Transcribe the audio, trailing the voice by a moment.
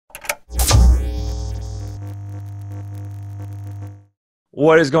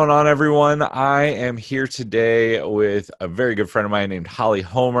What is going on, everyone? I am here today with a very good friend of mine named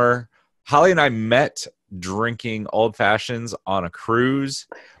Holmer. Holly and I met drinking old fashions on a cruise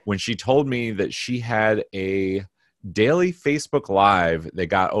when she told me that she had a daily Facebook Live that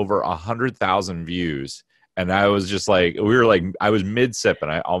got over 100,000 views. And I was just like, I was mid sip and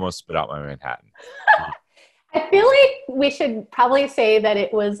I almost spit out my Manhattan. I feel like we should probably say that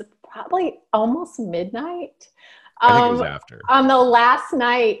it was probably almost midnight I think it was um, after. on the last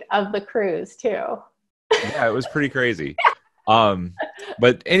night of the cruise, too. Yeah, it was pretty crazy. Um,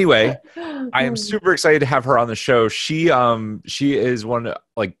 but anyway, I am super excited to have her on the show. She is one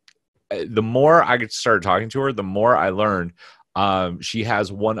like the more I started talking to her, the more I learned. She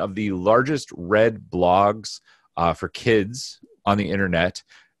has one of the largest read blogs for kids on the internet.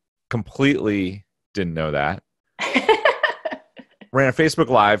 Completely didn't know that. Ran a Facebook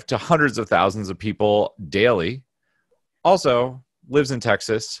Live to hundreds of thousands of people daily. Also lives in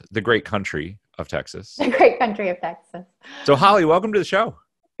Texas, the great country of Texas. The great country of Texas. So Holly, welcome to the show.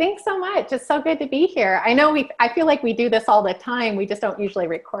 Thanks so much. It's so good to be here. I feel like we do this all the time. We just don't usually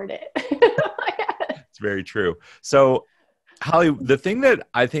record it. It's very true. So Holly, the thing that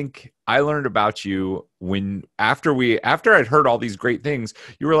I think I learned about you after I'd heard all these great things,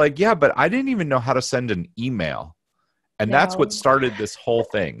 you were like, yeah, but I didn't even know how to send an email. And that's what No. started this whole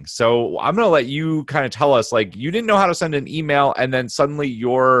thing. So I'm going to let you kind of tell us, like, you didn't know how to send an email and then suddenly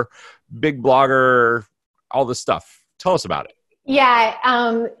you're big blogger, all this stuff. Tell us about it. Yeah,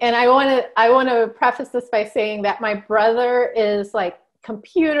 and I want to preface this by saying that my brother is like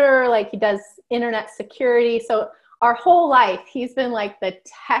computer, like he does internet security. So our whole life, he's been like the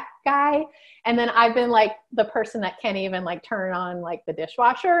tech guy, and then I've been like the person that can't even like turn on like the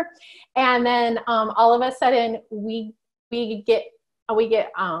dishwasher. And then all of a sudden, we get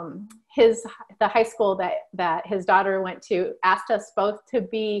the high school that his daughter went to asked us both to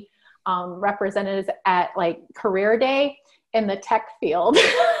be representatives at like career day in the tech field.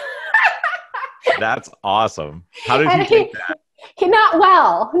 That's awesome. How did he take that? Not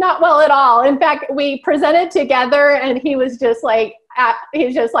well at all. In fact, we presented together and he was just like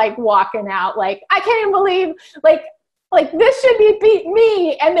walking out like, I can't even believe like this should be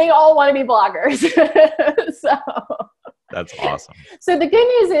me, and they all want to be bloggers. So That's awesome. so the good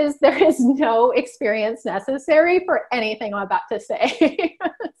news is there is no experience necessary for anything I'm about to say.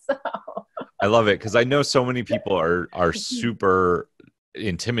 So I love it because I know so many people are super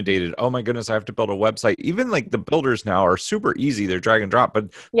intimidated. Oh my goodness, I have to build a website. Even like the builders now are super easy. They're drag and drop, but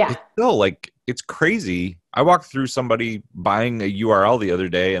yeah. it's still like it's crazy. I walked through somebody buying a URL the other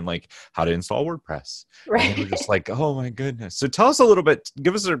day and like how to install WordPress. Right. And they were just like, oh my goodness. So tell us a little bit.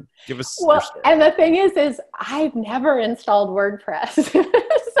 Give us your Well, story. and the thing is I've never installed WordPress.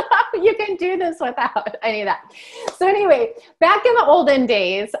 So you can do this without any of that. So anyway, back in the olden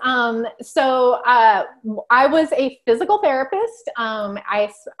days, I was a physical therapist. I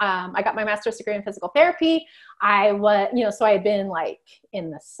got my master's degree in physical therapy. I was, so I had been like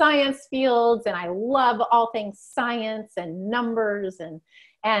in the science fields, and I love all things science and numbers, and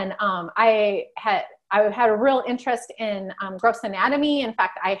I had a real interest in gross anatomy. In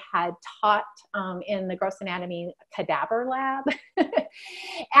fact, I had taught in the gross anatomy cadaver lab.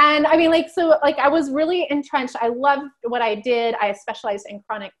 And I mean, I was really entrenched. I loved what I did. I specialized in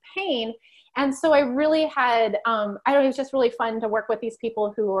chronic pain. And so I really had, it was just really fun to work with these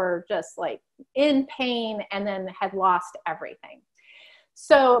people who were just like in pain and then had lost everything.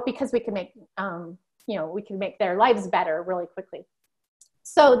 So because we could make, we could make their lives better really quickly.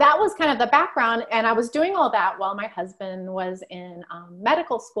 So that was kind of the background, and I was doing all that while my husband was in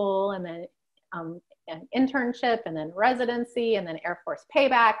medical school, and then an internship, and then residency, and then Air Force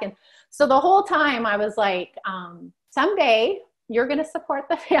payback. And so the whole time I was like, someday you're going to support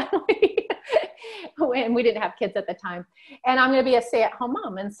the family. And we didn't have kids at the time, and I'm going to be a stay-at-home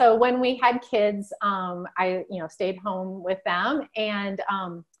mom. And so when we had kids, I stayed home with them, and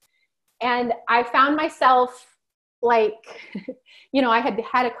I found myself like, I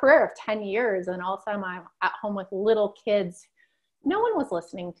had a career of 10 years, and all of a sudden I'm at home with little kids. No one was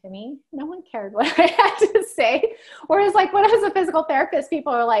listening to me. No one cared what I had to say. Whereas like when I was a physical therapist,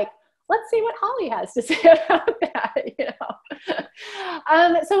 people are like, let's see what Holly has to say about that,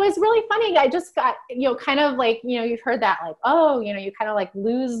 So it's really funny. I just got, kind of like, you've heard that like, oh, you kind of like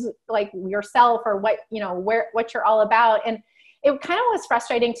lose like yourself or what, what you're all about. And it kind of was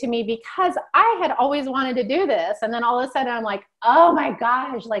frustrating to me because I had always wanted to do this. And then all of a sudden I'm like, oh my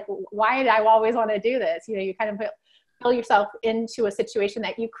gosh, like, why did I always want to do this? You kind of feel yourself into a situation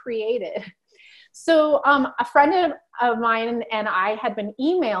that you created. So a friend of mine and I had been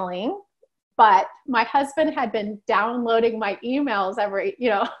emailing But my husband had been downloading my emails every,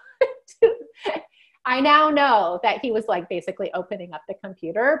 I now know that he was like basically opening up the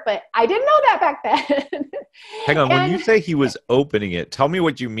computer, but I didn't know that back then. Hang on. When you say he was opening it, tell me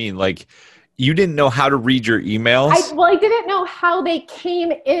what you mean. Like, you didn't know how to read your emails? I didn't know how they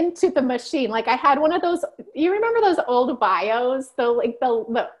came into the machine. Like I had one of those, you remember those old bios?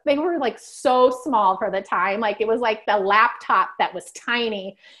 They were like so small for the time. Like it was like the laptop that was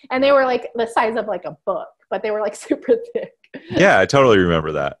tiny and they were like the size of like a book, but they were like super thick. Yeah, I totally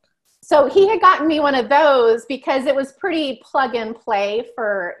remember that. So he had gotten me one of those because it was pretty plug and play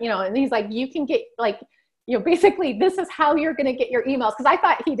for, and he's like, you can get like, basically this is how you're going to get your emails. Cause I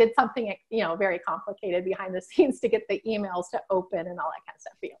thought he did something, very complicated behind the scenes to get the emails to open and all that kind of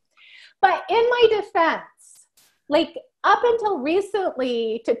stuff. But in my defense, like up until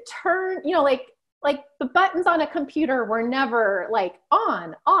recently to turn, like the buttons on a computer were never like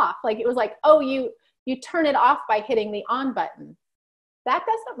on, off. Like it was like, oh, you turn it off by hitting the on button. That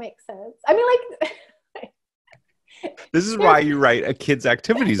doesn't make sense. I mean, like, this is why you write a kids'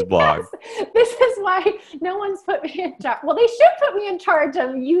 activities blog. Yes, this is why no one's put me in charge. Well, they should put me in charge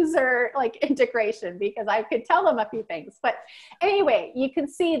of user like integration because I could tell them a few things. But anyway, you can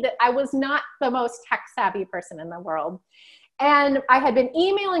see that I was not the most tech savvy person in the world. And I had been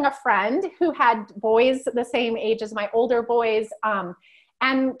emailing a friend who had boys the same age as my older boys.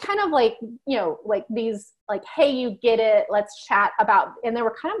 And kind of like, like these, like, hey, you get it, let's chat about, and they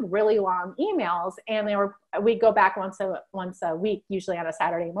were kind of really long emails and we'd go back once a week, usually on a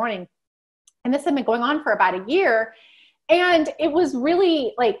Saturday morning. And this had been going on for about a year. And it was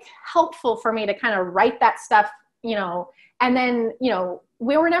really like helpful for me to kind of write that stuff, and then,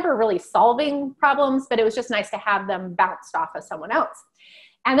 we were never really solving problems, but it was just nice to have them bounced off of someone else.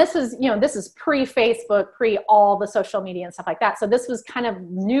 And this was, this is pre-Facebook, pre-all the social media and stuff like that. So this was kind of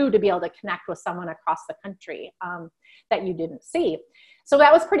new to be able to connect with someone across the country that you didn't see. So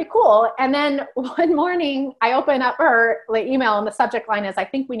that was pretty cool. And then one morning I opened up her email and the subject line is, I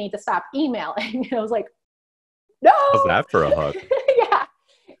think we need to stop emailing. And I was like, no. How's that for a hook? Yeah.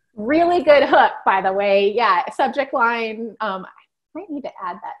 Really good hook, by the way. Yeah. Subject line. Might need to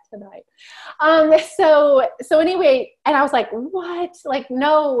add that tonight. So anyway, and I was like, what? Like,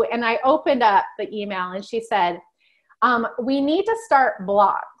 no. And I opened up the email and she said, we need to start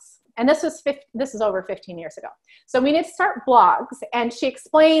blogs. And this is over 15 years ago. So we need to start blogs. And she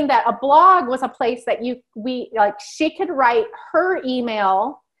explained that a blog was a place that she could write her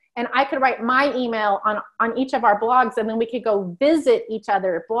email and I could write my email on each of our blogs. And then we could go visit each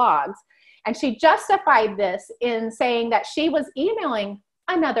other's blogs. And she justified this in saying that she was emailing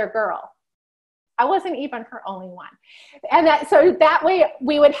another girl. I wasn't even her only one. And so that way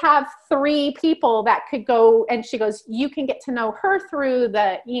we would have 3 people that could go, and she goes, you can get to know her through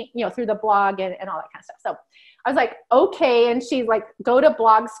through the blog and all that kind of stuff. So I was like, okay. And she's like, go to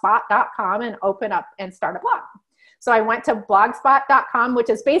blogspot.com and open up and start a blog. So I went to blogspot.com,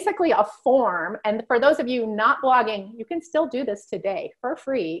 which is basically a form. And for those of you not blogging, you can still do this today for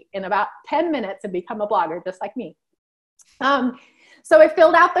free in about 10 minutes and become a blogger, just like me. So I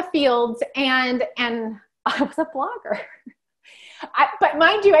filled out the fields and I was a blogger. But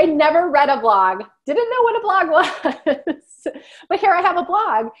mind you, I never read a blog, didn't know what a blog was, but here I have a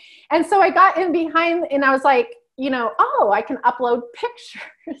blog. And so I got in behind and I was like, oh, I can upload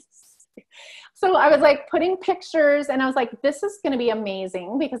pictures. So I was like putting pictures and I was like, this is going to be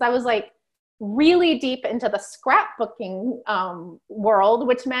amazing because I was like really deep into the scrapbooking world,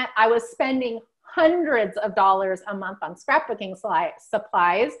 which meant I was spending hundreds of dollars a month on scrapbooking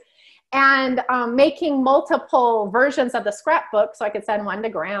supplies and making multiple versions of the scrapbook so I could send one to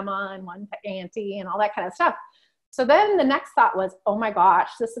grandma and one to auntie and all that kind of stuff. So then the next thought was, oh my gosh,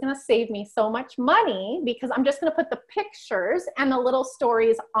 this is going to save me so much money because I'm just going to put the pictures and the little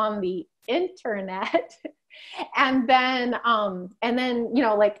stories on the internet. And then,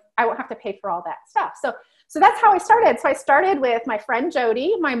 like I won't have to pay for all that stuff. So that's how I started. So I started with my friend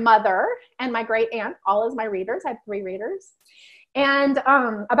Jody, my mother, and my great aunt, all as my readers. I had 3 readers. And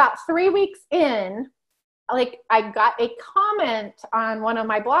about 3 weeks in, like I got a comment on one of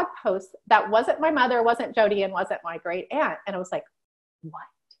my blog posts that wasn't my mother, wasn't Jody, and wasn't my great aunt. And I was like, what?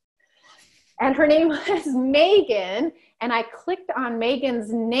 And her name was Megan. And I clicked on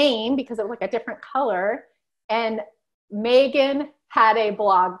Megan's name because it was like a different color. And Megan had a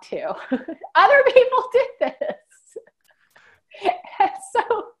blog too. Other people did this. And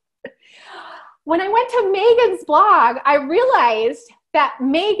so when I went to Megan's blog, I realized that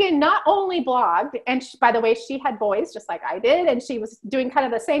Megan not only blogged, and by the way, she had boys just like I did, and she was doing kind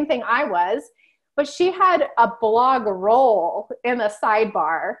of the same thing I was, but she had a blog role in the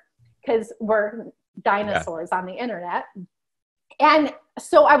sidebar. because we're dinosaurs on the internet. And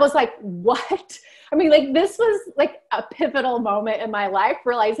so I was like, what? I mean, like, this was like a pivotal moment in my life,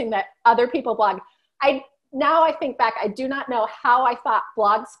 realizing that other people blog. Now I think back, I do not know how I thought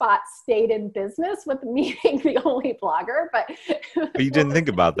Blogspot stayed in business with me being the only blogger, but you didn't think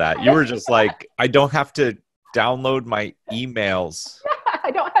about that. You were just like, I don't have to download my emails.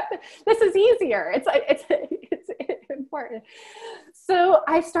 I don't have to, this is easier. It's important. So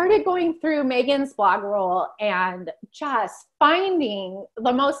I started going through Megan's blog roll and just finding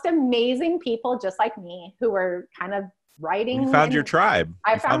the most amazing people just like me who were kind of writing. You found your tribe.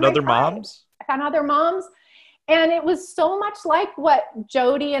 I found other moms. I found other moms. And it was so much like what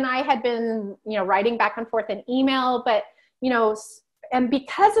Jody and I had been, writing back and forth in email, but, and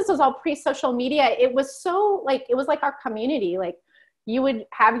because this was all pre-social media, it was so like, it was like our community. Like, you would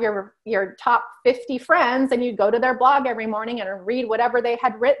have your top 50 friends and you'd go to their blog every morning and read whatever they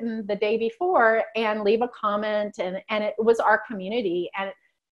had written the day before and leave a comment. And it was our community. And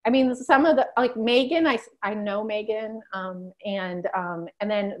I mean, some of the, like Megan, I know Megan, and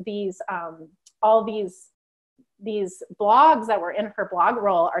then all these blogs that were in her blog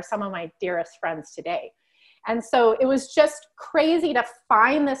roll are some of my dearest friends today. And so it was just crazy to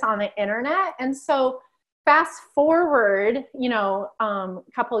find this on the internet. And so fast forward, a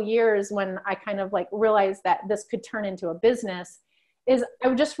couple years when I kind of like realized that this could turn into a business, is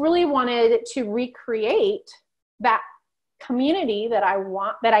I just really wanted to recreate that community that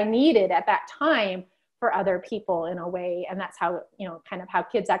I needed at that time for other people in a way. And that's how, kind of how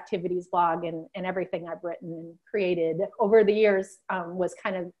Kids Activities blog and everything I've written and created over the years was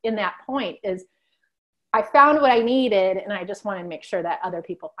kind of in that point, is I found what I needed and I just wanted to make sure that other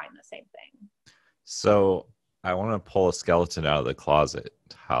people find the same thing. So I want to pull a skeleton out of the closet,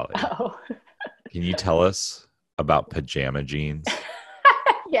 Holly. Oh. Can you tell us about pajama jeans?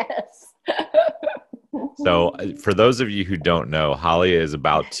 Yes. So for those of you who don't know, Holly is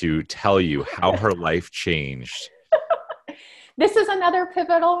about to tell you how her life changed. This is another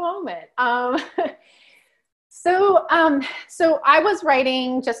pivotal moment. So I was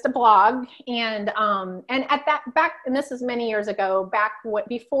writing just a blog and at that back, and this is many years ago,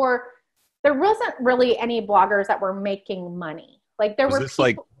 before there wasn't really any bloggers that were making money. Like there was this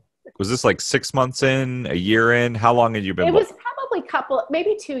like 6 months in, a year in? How long had you been? It was probably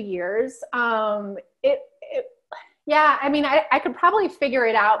maybe 2 years. Yeah, I mean, I could probably figure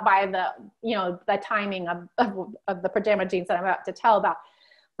it out by the timing of the pajama jeans that I'm about to tell about.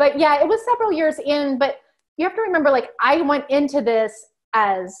 But yeah, it was several years in, but you have to remember, like, I went into this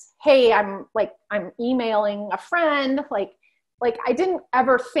as, hey, I'm emailing a friend. Like I didn't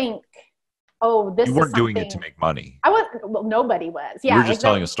ever think, oh, this is something. You weren't doing it to make money. Well, nobody was. Yeah. You were just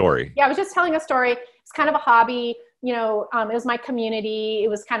telling a story. Yeah, I was just telling a story. It's kind of a hobby, it was my community. It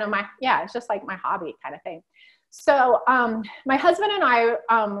was kind of it's just like my hobby kind of thing. So my husband and I,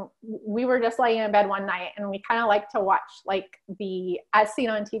 we were just laying in bed one night and we kind of like to watch like the as seen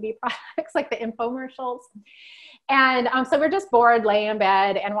on TV products, like the infomercials. And so we're just bored laying in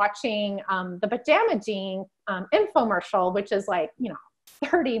bed and watching the pajama jean infomercial, which is like,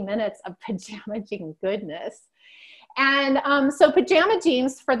 30 minutes of pajama jean goodness. And so pajama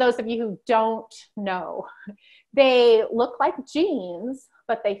jeans, for those of you who don't know, they look like jeans,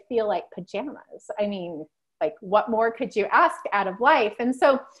 but they feel like pajamas. I mean, like, what more could you ask out of life? And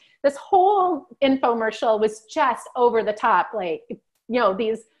so this whole infomercial was just over the top, like,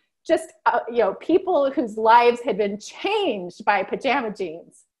 these just, people whose lives had been changed by pajama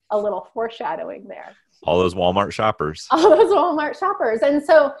jeans. A little foreshadowing there. All those Walmart shoppers. And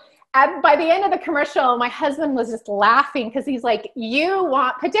so by the end of the commercial, my husband was just laughing because he's like, you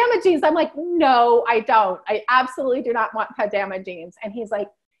want pajama jeans? I'm like, no, I don't. I absolutely do not want pajama jeans. And he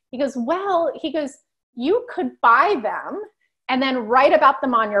goes, you could buy them and then write about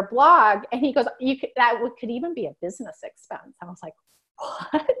them on your blog. And he goes, could even be a business expense. I was like,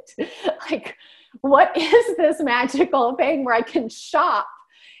 what? Like, what is this magical thing where I can shop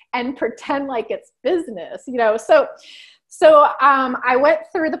and pretend like it's business, So I went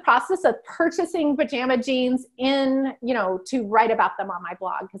through the process of purchasing pajama jeans to write about them on my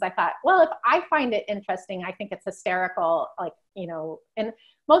blog. Because I thought, well, if I find it interesting, I think it's hysterical. And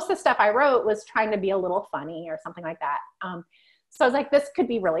most of the stuff I wrote was trying to be a little funny or something like that. So I was like, this could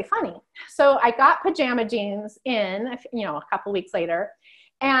be really funny. So I got pajama jeans in, a couple weeks later,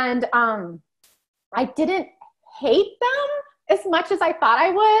 and I didn't hate them as much as I thought I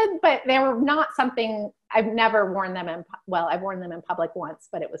would, but they were not something I've never worn them I've worn them in public once,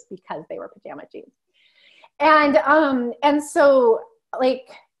 but it was because they were pajama jeans. And so like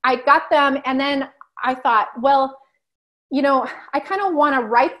I got them and then I thought, well, you know, I kind of want to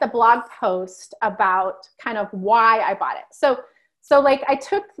write the blog post about kind of why I bought it. So like I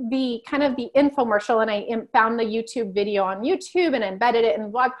took the kind of the infomercial and I found the YouTube video on YouTube and embedded it in the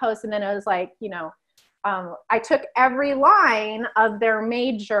blog post. And then it was like, you know, I took every line of their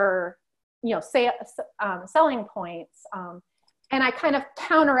major, you know, selling points, and I kind of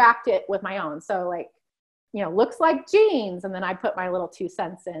counteract it with my own. So like, you know, looks like jeans. And then I put my little 2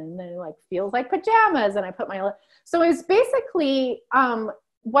 cents in, and then like feels like pajamas. And I put my, so it was basically,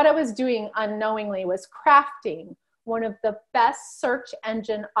 what I was doing unknowingly was crafting one of the best search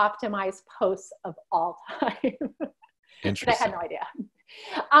engine optimized posts of all time. Interesting. I had no idea.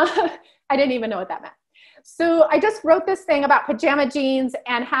 I didn't even know what that meant. So I just wrote this thing about pajama jeans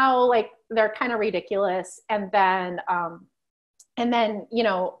and how like they're kind of ridiculous. And then, you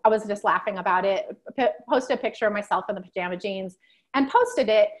know, I was just laughing about it, posted a picture of myself in the pajama jeans and posted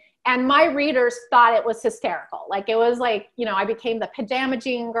it. And my readers thought it was hysterical. Like it was like, you know, I became the pajama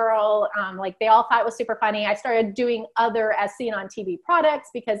jean girl. Like they all thought it was super funny. I started doing other as seen on TV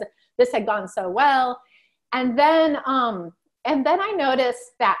products because this had gone so well. And then I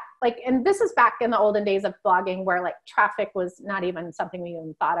noticed that like, and this is back in the olden days of blogging where like traffic was not even something we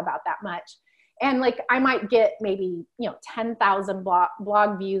even thought about that much. And like, I might get maybe, you know, 10,000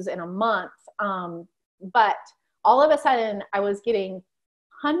 blog views in a month. But all of a sudden I was getting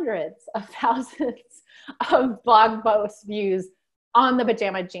hundreds of thousands of blog post views on the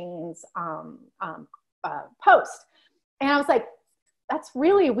pajama jeans post. And I was like, that's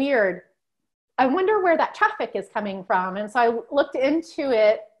really weird. I wonder where that traffic is coming from. And so I looked into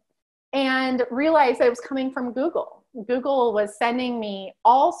it and realized that it was coming from Google. Google was sending me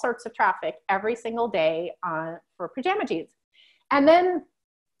all sorts of traffic every single day for pajama jeans. And then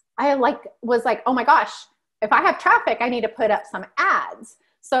I was like, oh my gosh, if I have traffic, I need to put up some ads.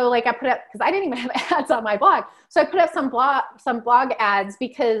 So like I put up, because I didn't even have ads on my blog. So I put up some blog ads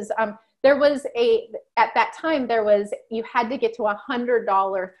because there was at that time, you had to get to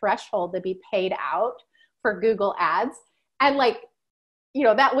 $100 threshold to be paid out for Google ads. And like, you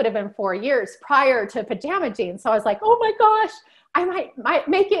know, that would have been 4 years prior to pajama jeans. So I was like, oh my gosh, I might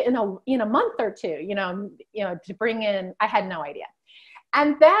make it in a month or two, you know, to bring in, I had no idea.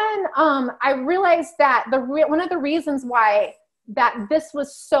 And then I realized that one of the reasons why that this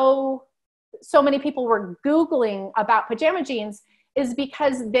was so many people were Googling about pajama jeans is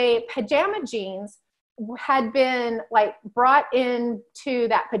because pajama jeans had been like brought into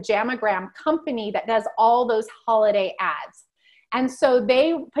that Pajamagram company that does all those holiday ads. And so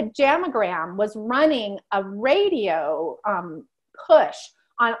Pajamagram was running a radio push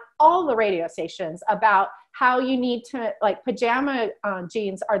on all the radio stations about how you need to, like, pajama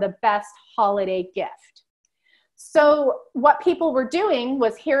jeans are the best holiday gift. So what people were doing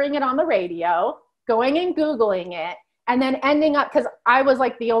was hearing it on the radio, going and Googling it, and then ending up, because I was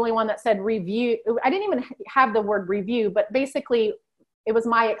like the only one that said review. I didn't even have the word review, but basically it was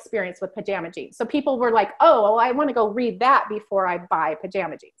my experience with pajama jeans. So people were like, oh, well, I want to go read that before I buy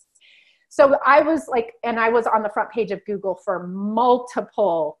pajama jeans. So I was like, and I was on the front page of Google for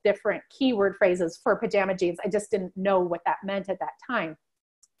multiple different keyword phrases for pajama jeans. I just didn't know what that meant at that time.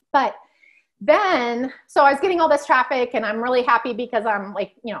 But then, so I was getting all this traffic and I'm really happy because I'm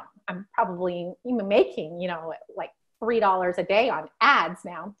like, you know, I'm probably even making, you know, like $3 a day on ads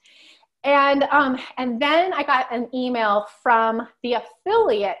now. And then I got an email from the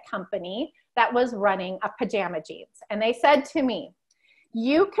affiliate company that was running a pajama jeans. And they said to me,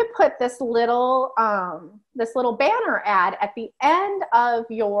 you could put this little banner ad at the end of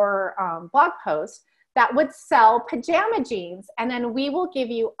your blog post that would sell pajama jeans. And then we will give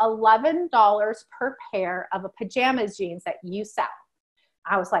you $11 per pair of a pajama jeans that you sell.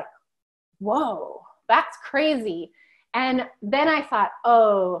 I was like, whoa, that's crazy. And then I thought,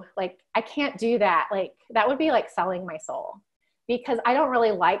 oh, like, I can't do that. Like, that would be like selling my soul, because I don't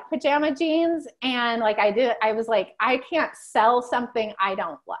really like pajama jeans. And like I was like, I can't sell something I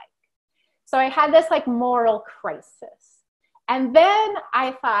don't like. So I had this like moral crisis. And then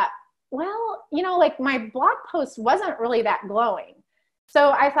I thought, well, you know, like my blog post wasn't really that glowing.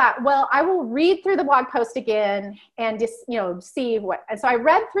 So I thought, well, I will read through the blog post again and just, you know, see what. And so I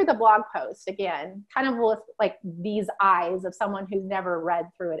read through the blog post again, kind of with like these eyes of someone who's never read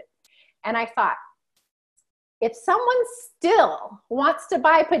through it. And I thought, if someone still wants to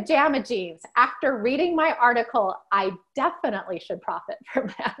buy pajama jeans after reading my article, I definitely should profit from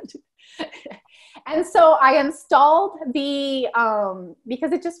that. And so I installed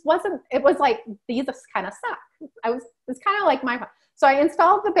because it just wasn't, it was like, these kind of suck. It's kind of like so I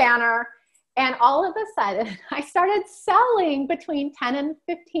installed the banner, and all of a sudden I started selling between 10 and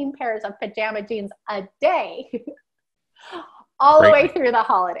 15 pairs of pajama jeans a day. all the Great. way through the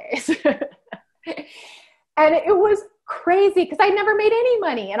holidays. And it was crazy because I never made any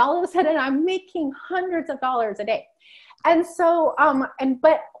money. And all of a sudden I'm making hundreds of dollars a day. And so,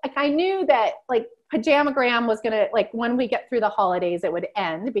 but like, I knew that like Pajamagram was going to, like, when we get through the holidays, it would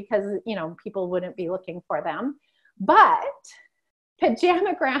end because, you know, people wouldn't be looking for them. But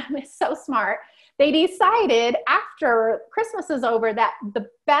Pajamagram is so smart. They decided after Christmas is over that the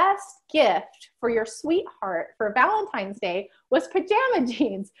best gift for your sweetheart for Valentine's Day was pajama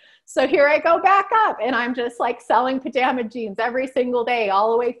jeans. So here I go back up and I'm just like selling pajama jeans every single day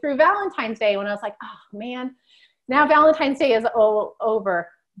all the way through Valentine's Day, when I was like, oh man, now Valentine's Day is over.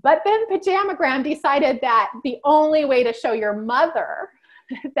 But then Pajamagram decided that the only way to show your mother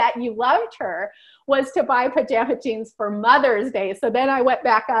that you loved her was to buy pajama jeans for Mother's Day. So then I went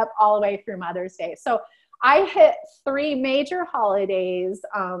back up all the way through Mother's Day. So I hit 3 major holidays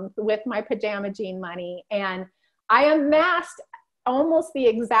with my pajama jean money, and I amassed almost the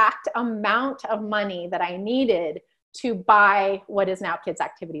exact amount of money that I needed to buy what is now Kids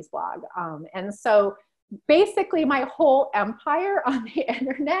Activities Blog. And so basically my whole empire on the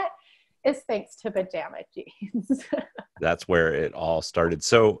internet is thanks to pajama jeans. That's where it all started.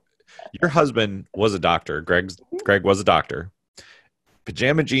 So your husband was a doctor. Greg was a doctor.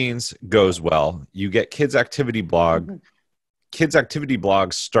 Pajama jeans goes well. You get Kids Activity Blog. Mm-hmm. Kids Activity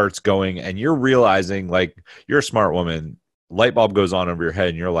Blog starts going, and you're realizing, like, you're a smart woman. Light bulb goes on over your head,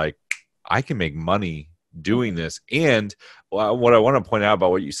 and you're like, I can make money doing this. And what I want to point out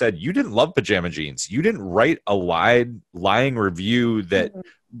about what you said, you didn't love pajama jeans. You didn't write a lying review that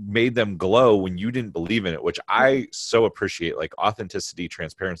made them glow when you didn't believe in it, which I so appreciate. Like, authenticity,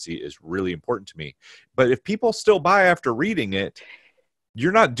 transparency is really important to me. But if people still buy after reading it,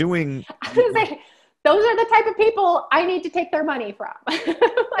 you're not doing... Those are the type of people I need to take their money from.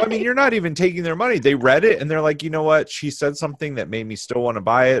 I mean, you're not even taking their money. They read it and they're like, you know what? She said something that made me still want to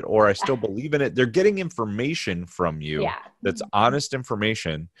buy it, or I still believe in it. They're getting information from you that's honest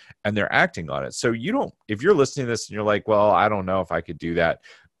information, and they're acting on it. So you don't, if you're listening to this and you're like, well, I don't know if I could do that.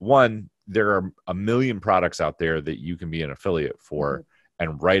 One, there are a million products out there that you can be an affiliate for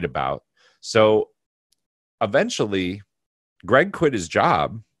and write about. So eventually Greg quit his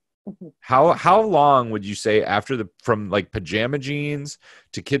job. How long would you say after from like pajama jeans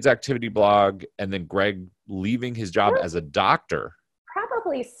to Kids Activity Blog and then Greg leaving his job as a doctor?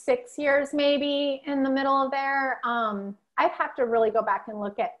 Probably 6 years, maybe in the middle of there. I'd have to really go back and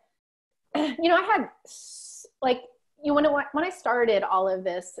look at, you know, I had like, you know, when I started all of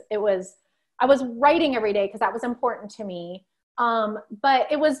this, I was writing every day because that was important to me.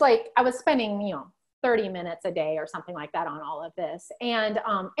 But it was like, I was spending, you know, 30 minutes a day or something like that on all of this. And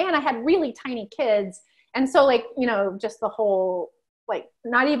I had really tiny kids. And so like, you know, just the whole, like,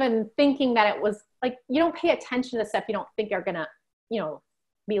 not even thinking that it was like, you don't pay attention to stuff you don't think are gonna, you know,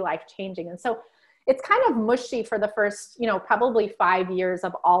 be life-changing. And so it's kind of mushy for the first, you know, probably 5 years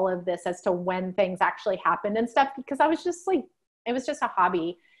of all of this as to when things actually happened and stuff, because I was just like, it was just a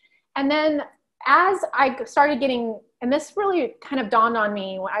hobby. And then as I started getting, and this really kind of dawned on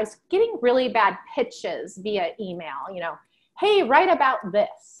me when I was getting really bad pitches via email, you know, hey, write about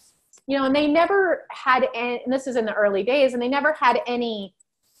this, you know, and they never had any, and this is in the early days, and they never had any,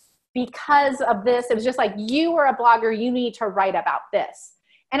 because of this, it was just like, you are a blogger, you need to write about this.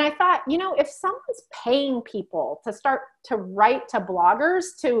 And I thought, you know, if someone's paying people to start to write to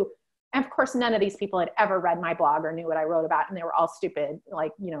bloggers to, and of course, none of these people had ever read my blog or knew what I wrote about, and they were all stupid,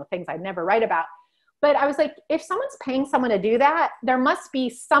 like, you know, things I'd never write about. But I was like, if someone's paying someone to do that, there must be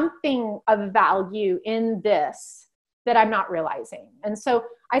something of value in this that I'm not realizing. And so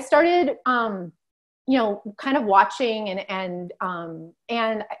I started, you know, kind of watching and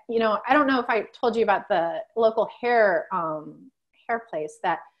you know, I don't know if I told you about the local hair place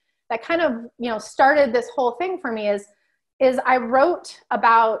that kind of, you know, started this whole thing for me is I wrote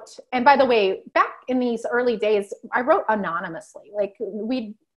about, and by the way, back in these early days, I wrote anonymously.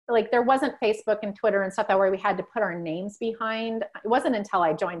 Like there wasn't Facebook and Twitter and stuff that where we had to put our names behind. It wasn't until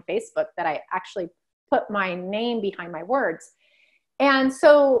I joined Facebook that I actually put my name behind my words. And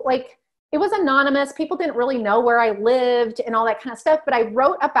so like, it was anonymous. People didn't really know where I lived and all that kind of stuff. But I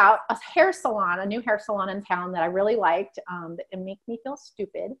wrote about a hair salon, a new hair salon in town that I really liked. It made me feel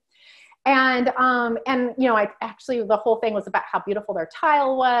stupid. And you know, I actually, the whole thing was about how beautiful their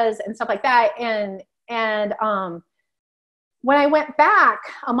tile was and stuff like that. And when I went back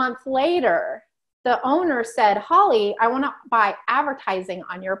a month later, the owner said, Holly, I want to buy advertising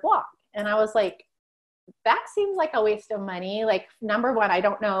on your blog. And I was like, that seems like a waste of money. Like, number one, I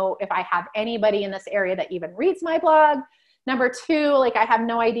don't know if I have anybody in this area that even reads my blog. Number two, like, I have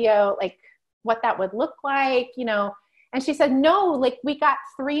no idea like what that would look like, you know? And she said, no, like we got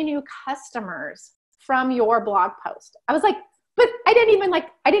 3 new customers from your blog post. I was like, but I didn't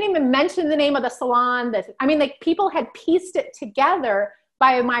even mention the name of the salon. I mean, like people had pieced it together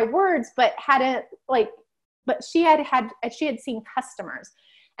by my words, but hadn't but she had seen customers.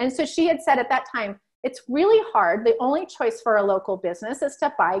 And so she had said at that time, it's really hard. The only choice for a local business is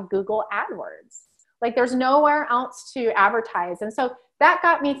to buy Google AdWords. Like there's nowhere else to advertise. And so that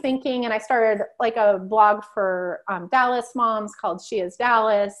got me thinking, and I started like a blog for Dallas moms called She Is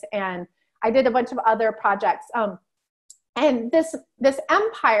Dallas. And I did a bunch of other projects. And this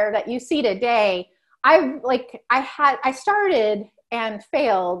empire that you see today, I started and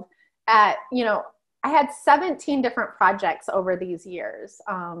failed at, I had 17 different projects over these years,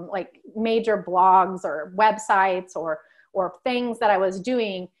 like major blogs or websites or things that I was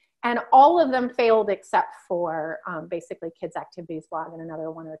doing. And all of them failed except for basically Kids Activities blog and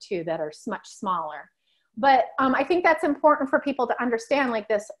another 1 or 2 that are much smaller. But I think that's important for people to understand, like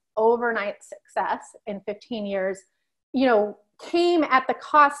this overnight success in 15 years, came at the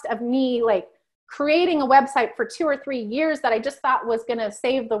cost of me like creating a website for 2 or 3 years that I just thought was going to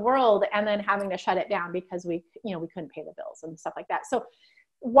save the world, and then having to shut it down because we couldn't pay the bills and stuff like that. So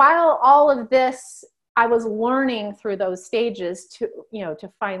while all of this, I was learning through those stages to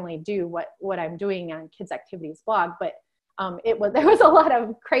finally do what I'm doing on Kids Activities blog. But there was a lot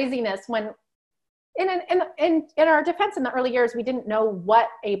of craziness when in our defense in the early years, we didn't know what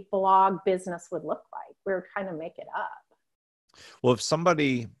a blog business would look like. We were trying to make it up. Well,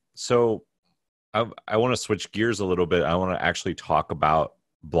 I want to switch gears a little bit. I want to actually talk about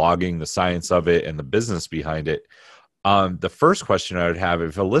blogging, the science of it, and the business behind it. The first question I would have,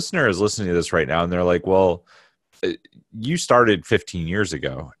 if a listener is listening to this right now and they're like, well, you started 15 years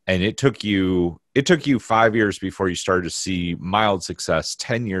ago and it took you 5 years before you started to see mild success,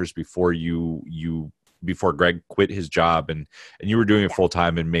 10 years before before Greg quit his job and you were doing it full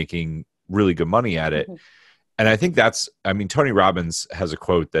time and making really good money at it. Mm-hmm. And I think Tony Robbins has a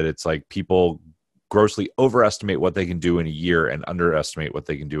quote that it's like people grossly overestimate what they can do in a year and underestimate what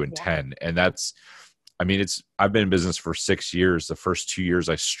they can do in 10. And I've been in business for 6 years. The first 2 years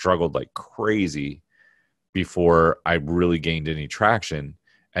I struggled like crazy before I really gained any traction.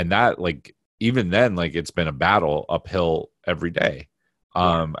 And that even then, it's been a battle uphill every day.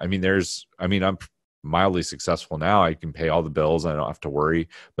 I'm mildly successful now. I can pay all the bills. I don't have to worry,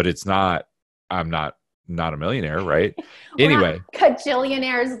 but I'm not a millionaire, right? Anyway,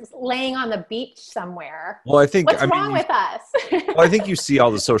 cajillionaires laying on the beach somewhere. Well, I think what's wrong with us? Well, I think you see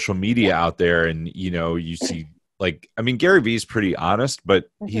all the social media out there, and you see Gary Vee's pretty honest, but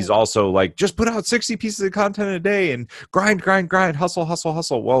he's also like, just put out 60 pieces of content a day and grind, hustle.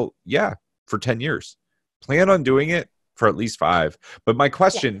 Well, yeah, for 10 years. Plan on doing it for at least 5. But my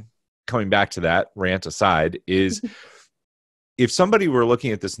question, coming back to that rant aside, is if somebody were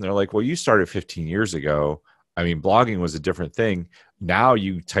looking at this and they're like, well, you started 15 years ago. Blogging was a different thing. Now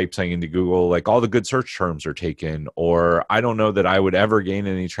you type something into Google, like all the good search terms are taken, or I don't know that I would ever gain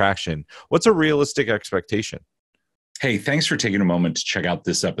any traction. What's a realistic expectation? Hey, thanks for taking a moment to check out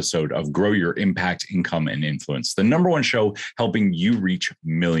this episode of Grow Your Impact, Income, and Influence, the #1 show helping you reach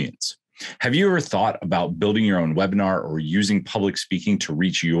millions. Have you ever thought about building your own webinar or using public speaking to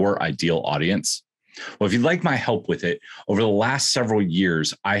reach your ideal audience? Well, if you'd like my help with it, over the last several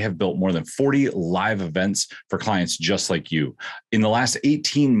years, I have built more than 40 live events for clients just like you. In the last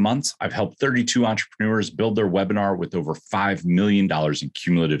 18 months, I've helped 32 entrepreneurs build their webinar with over $5 million in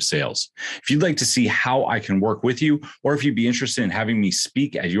cumulative sales. If you'd like to see how I can work with you, or if you'd be interested in having me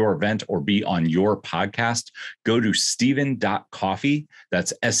speak at your event or be on your podcast, go to steven.coffee,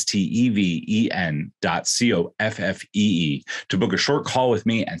 that's steven.coffee, to book a short call with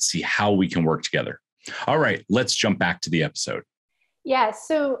me and see how we can work together. All right, let's jump back to the episode. Yeah,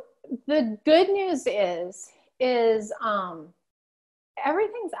 so the good news is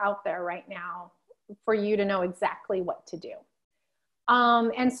everything's out there right now for you to know exactly what to do.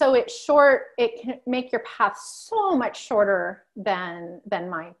 And so it's short, it can make your path so much shorter than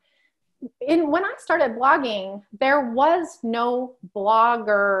mine. When I started blogging, there was no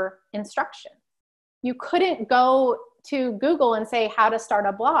blogger instruction. You couldn't go to Google and say how to start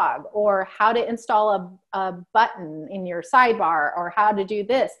a blog or how to install a button in your sidebar or how to do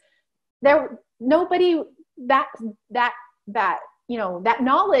this. Nobody that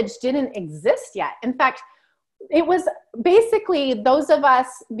knowledge didn't exist yet. In fact, it was basically those of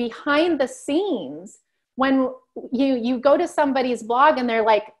us behind the scenes when you go to somebody's blog and they're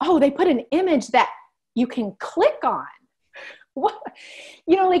like, oh, they put an image that you can click on. What?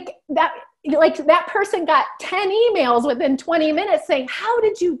 That person got 10 emails within 20 minutes saying, how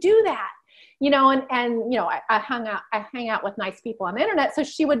did you do that? I hang out with nice people on the internet. So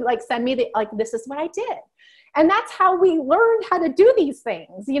she would like send me this is what I did. And that's how we learned how to do these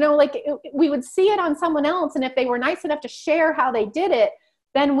things. We would see it on someone else. And if they were nice enough to share how they did it,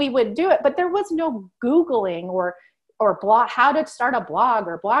 then we would do it. But there was no Googling or blog, how to start a blog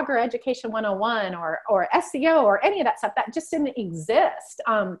or Blogger Education 101 or SEO or any of that stuff. That just didn't exist.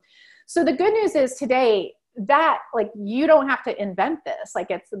 So the good news is today that you don't have to invent this.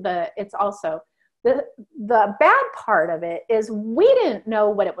 It's also the bad part of it is we didn't know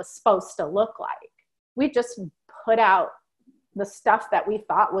what it was supposed to look like. We just put out the stuff that we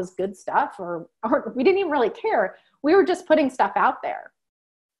thought was good stuff, or we didn't even really care. We were just putting stuff out there.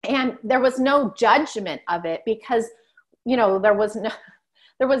 And there was no judgment of it because, there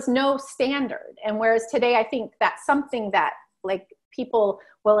was no standard. And whereas today, I think that's something that people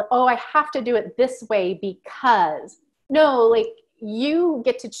I have to do it this way because no, you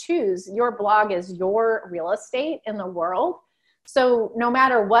get to choose. Your blog is your real estate in the world. So no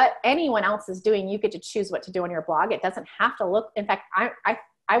matter what anyone else is doing, you get to choose what to do on your blog. It doesn't have to look, in fact,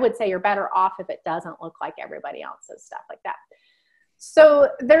 I would say you're better off if it doesn't look like everybody else's stuff like that. So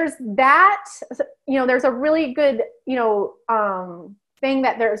there's that, there's a really good, thing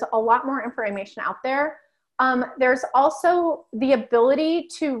that there's a lot more information out there. There's also the ability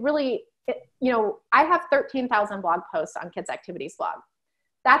to really, I have 13,000 blog posts on Kids Activities blog.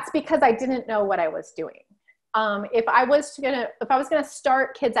 That's because I didn't know what I was doing. If I was gonna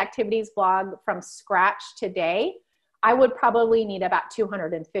start Kids Activities blog from scratch today, I would probably need about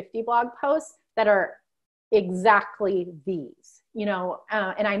 250 blog posts that are exactly these,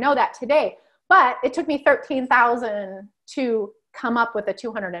 and I know that today, but it took me 13,000 to come up with the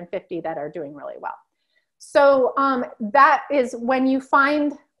 250 that are doing really well. So that is when you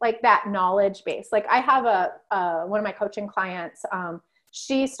find that knowledge base. I have one of my coaching clients,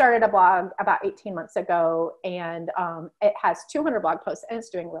 she started a blog about 18 months ago, and it has 200 blog posts and it's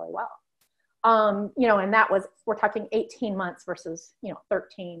doing really well. And that was, we're talking 18 months versus,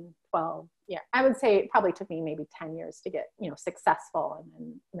 13, 12. Yeah. I would say it probably took me maybe 10 years to get, successful,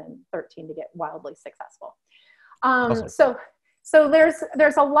 and then 13 to get wildly successful. Awesome. So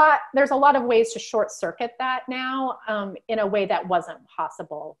there's a lot of ways to short circuit that now, in a way that wasn't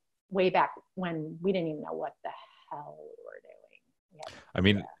possible way back when we didn't even know what the hell we were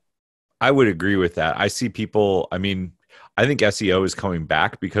doing. Yeah. I would agree with that. I see people, I think SEO is coming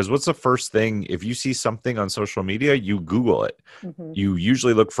back because what's the first thing, if you see something on social media, you Google it. Mm-hmm. You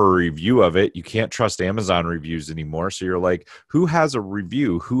usually look for a review of it. You can't trust Amazon reviews anymore. So you're like, who has a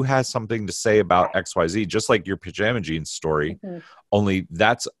review? Who has something to say about XYZ? Just like your pajama jeans story, mm-hmm. only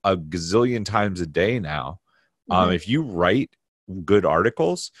that's a gazillion times a day now. Mm-hmm. If you write good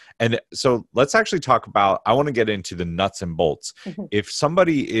articles. And so let's actually talk about, I want to get into the nuts and bolts. Mm-hmm. If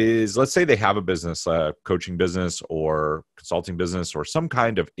somebody is, let's say they have a business, a coaching business or consulting business or some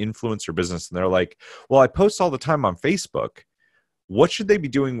kind of influencer business, and they're like, well, I post all the time on Facebook. What should they be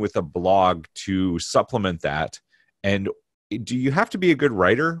doing with a blog to supplement that? And do you have to be a good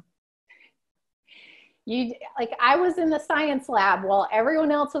writer? I was in the science lab while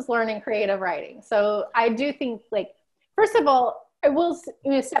everyone else was learning creative writing. So I do think first of all, I will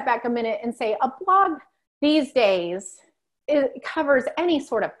step back a minute and say a blog these days, it covers any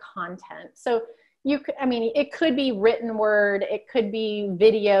sort of content. So it could be written word, it could be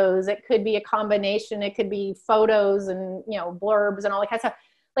videos, it could be a combination, it could be photos and, blurbs and all that kind of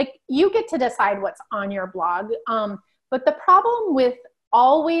stuff. You get to decide what's on your blog. But the problem with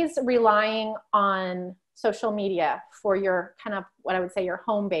always relying on social media for your kind of, what I would say, your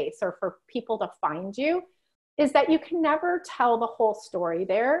home base or for people to find you, is that you can never tell the whole story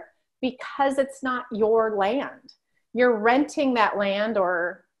there because it's not your land. You're renting that land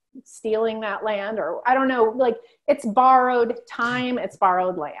or stealing that land, or I don't know, it's borrowed time, it's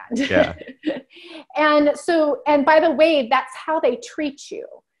borrowed land. Yeah. And by the way, that's how they treat you,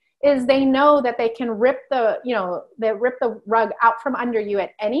 is they know that they can rip the rug out from under you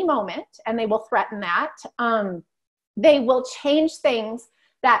at any moment, and they will threaten that. They will change things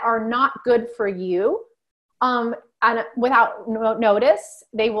that are not good for you. And without notice,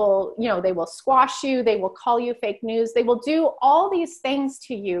 they will squash you. They will call you fake news. They will do all these things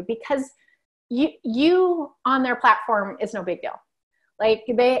to you because you on their platform is no big deal.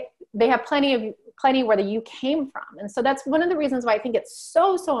 They have plenty where you came from. And so that's one of the reasons why I think it's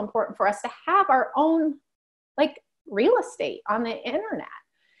so, so important for us to have our own real estate on the internet.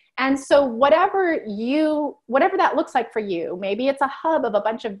 And so whatever that looks like for you, maybe it's a hub of a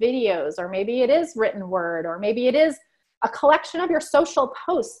bunch of videos, or maybe it is written word, or maybe it is a collection of your social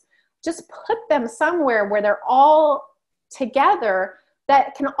posts. Just put them somewhere where they're all together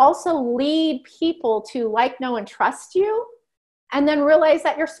that can also lead people to like, know, and trust you, and then realize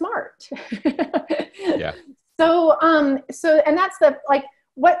that you're smart. Yeah. So, and that's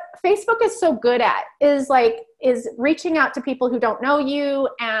what Facebook is so good at is reaching out to people who don't know you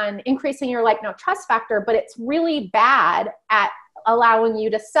and increasing your like, know, trust factor, but it's really bad at allowing you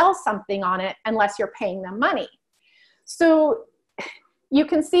to sell something on it unless you're paying them money. So you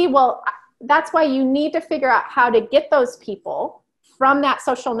can see, well, that's why you need to figure out how to get those people from that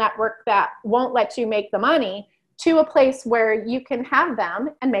social network that won't let you make the money to a place where you can have them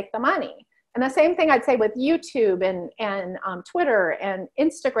and make the money. And the same thing I'd say with YouTube and Twitter and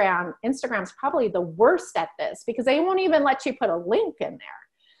Instagram. Instagram's probably the worst at this because they won't even let you put a link in there.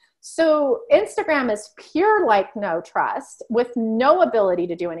 So Instagram is pure like, no trust with no ability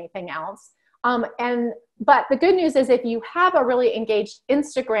to do anything else. But the good news is if you have a really engaged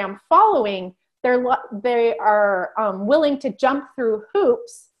Instagram following, they are willing to jump through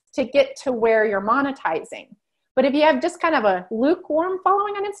hoops to get to where you're monetizing. But if you have just kind of a lukewarm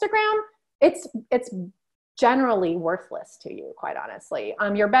following on Instagram, it's generally worthless to you, quite honestly.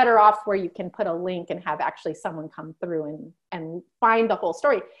 You're better off where you can put a link and have actually someone come through and find the whole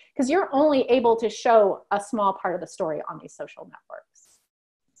story, because you're only able to show a small part of the story on these social networks.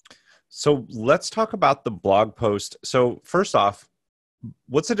 So let's talk about the blog post. So first off,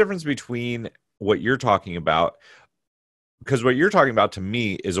 what's the difference between what you're talking about? Because what you're talking about to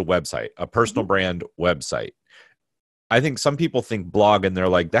me is a website, a personal brand website. I think some people think blog and they're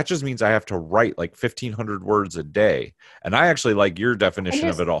like, that just means I have to write like 1,500 words a day. And I actually like your definition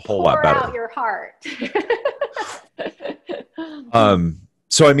of it a whole lot better. Pour out your heart.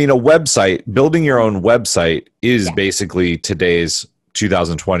 So, I mean, a website, building your own website is basically today's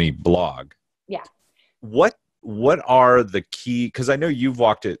 2020 blog. Yeah. What are the key, because I know you've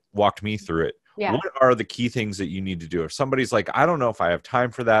walked me through it. Yeah. What are the key things that you need to do? If somebody's like, I don't know if I have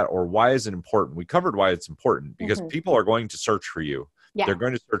time for that, or why is it important? We covered why it's important because people are going to search for you. Yeah. They're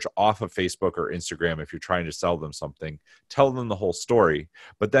going to search off of Facebook or Instagram if you're trying to sell them something. Tell them the whole story.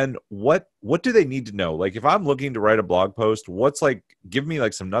 But then what do they need to know? Like if I'm looking to write a blog post, give me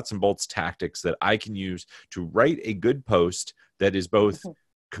like some nuts and bolts tactics that I can use to write a good post that is both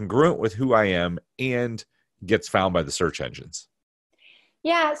congruent with who I am and gets found by the search engines.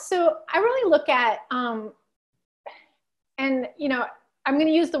 Yeah, so I really look at, and I'm going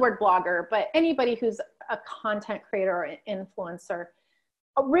to use the word blogger, but anybody who's a content creator or an influencer,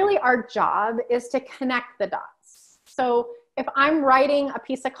 really our job is to connect the dots. So if I'm writing a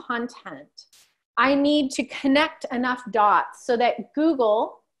piece of content, I need to connect enough dots so that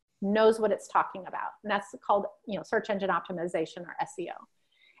Google knows what it's talking about. And that's called, search engine optimization or SEO.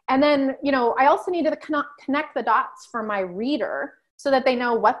 And then, I also need to connect the dots for my reader so that they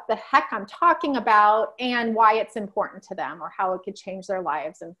know what the heck I'm talking about and why it's important to them or how it could change their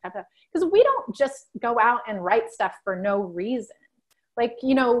lives. And because we don't just go out and write stuff for no reason. Like,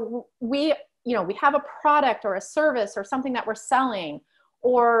 we have a product or a service or something that we're selling,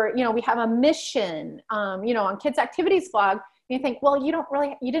 or, we have a mission, on Kids Activities blog. You think, well, you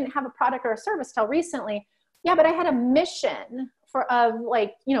didn't have a product or a service till recently. Yeah, but I had a mission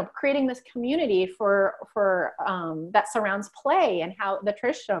creating this community for that surrounds play and how the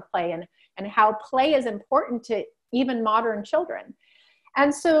tradition of play and how play is important to even modern children.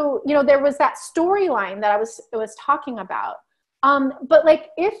 And so, there was that storyline that I was talking about. But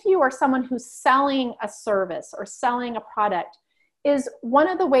if you are someone who's selling a service or selling a product, is one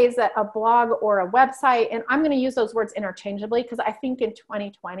of the ways that a blog or a website, and I'm going to use those words interchangeably because I think in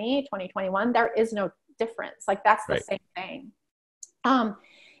 2020, 2021, there is no difference. That's the same thing.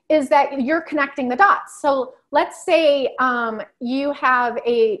 Is that you're connecting the dots. So let's say you're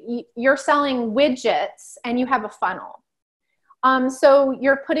selling widgets and you have a funnel. So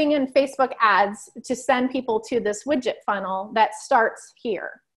you're putting in Facebook ads to send people to this widget funnel that starts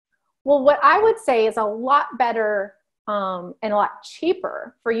here. Well, what I would say is a lot better and a lot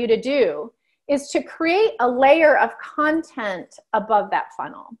cheaper for you to do is to create a layer of content above that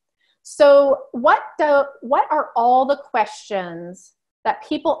funnel. So what are all the questions that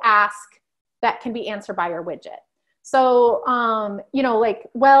people ask that can be answered by your widget? So,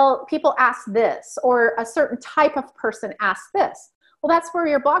 people ask this, or a certain type of person asks this. Well, that's where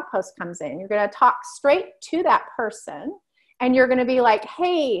your blog post comes in. You're going to talk straight to that person, and you're going to be like,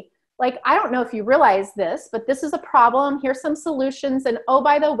 hey, I don't know if you realize this, but this is a problem. Here's some solutions. And oh,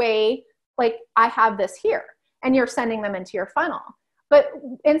 by the way, I have this here. And you're sending them into your funnel. But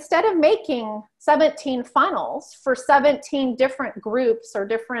instead of making 17 funnels for 17 different groups or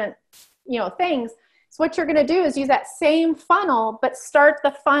different, things, so what you're going to do is use that same funnel, but start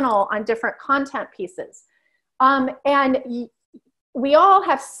the funnel on different content pieces. And we all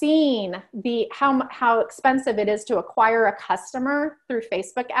have seen how expensive it is to acquire a customer through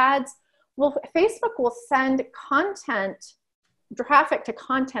Facebook ads. Well, Facebook will send traffic to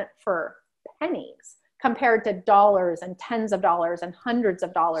content for pennies compared to dollars and tens of dollars and hundreds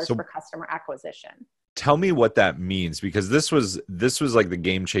of dollars for customer acquisition. Tell me what that means, because this was like the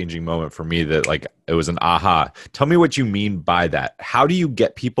game-changing moment for me, that like it was an aha. Tell me what you mean by that. How do you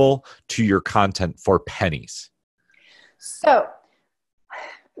get people to your content for pennies? So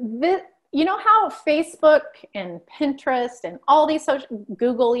you know how Facebook and Pinterest and all these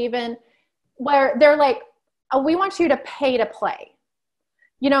Google even, where they're like, oh, we want you to pay to play.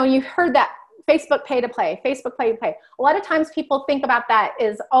 You know, you heard that Facebook pay to play, Facebook pay to play. A lot of times people think about that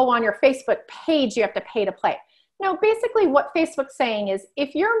is, oh, on your Facebook page, you have to pay to play. No, basically what Facebook's saying is,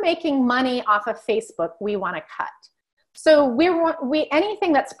 if you're making money off of Facebook, we want to cut. So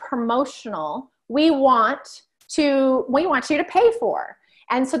anything that's promotional, we want you to pay for.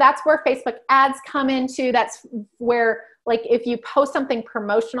 And so that's where Facebook ads come into. That's where, like, if you post something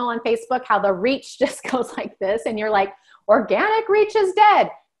promotional on Facebook, how the reach just goes like this, and you're like, organic reach is dead.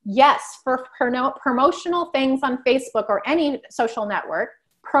 Yes, for promotional things on Facebook or any social network,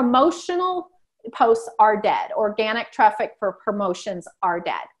 promotional posts are dead. Organic traffic for promotions are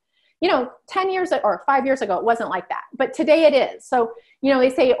dead. You know, 10 years or 5 years ago, it wasn't like that, but today it is. So, you know,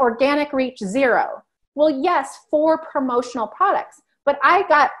 they say organic reach 0. Well, yes, for promotional products, but I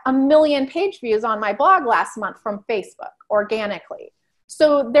got 1 million page views on my blog last month from Facebook organically.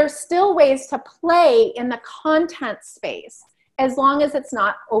 So there's still ways to play in the content space, as long as it's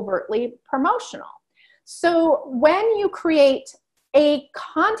not overtly promotional. So when you create a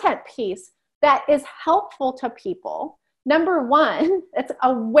content piece that is helpful to people, number one, it's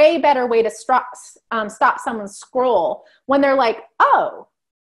a way better way to stop someone's scroll when they're like, oh,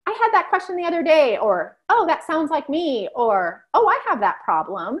 I had that question the other day, or, oh, that sounds like me, or, oh, I have that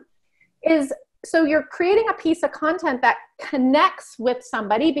problem. So you're creating a piece of content that connects with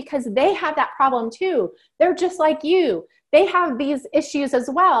somebody because they have that problem too. They're just like you. They have these issues as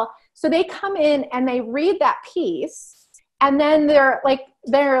well. So they come in and they read that piece, and then they're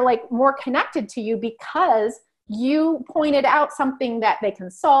like more connected to you because you pointed out something that they can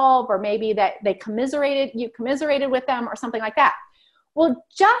solve, or maybe that you commiserated with them or something like that. Well,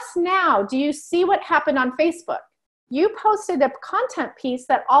 just now, do you see what happened on Facebook? You posted a content piece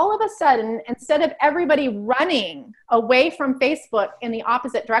that all of a sudden, instead of everybody running away from Facebook in the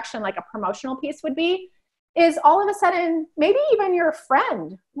opposite direction like a promotional piece would be, is all of a sudden, maybe even your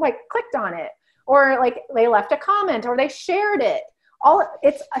friend like clicked on it, or like they left a comment, or they shared it.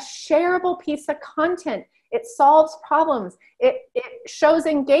 It's a shareable piece of content. It solves problems. It shows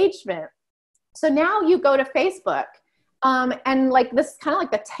engagement. So now you go to Facebook, and like this is kind of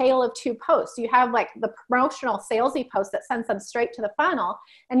like the tale of two posts. You have like the promotional salesy post that sends them straight to the funnel,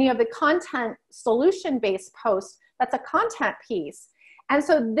 and you have the content solution-based post that's a content piece. And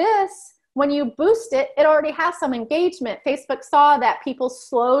so this, when you boost it, it already has some engagement. Facebook saw that people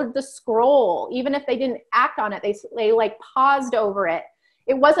slowed the scroll, even if they didn't act on it. They like paused over it.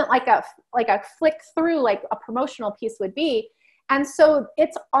 It wasn't like a flick through like a promotional piece would be. And so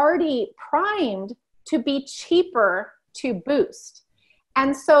it's already primed to be cheaper to boost.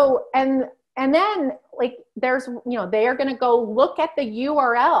 And so, and then like there's, you know, they are going to go look at the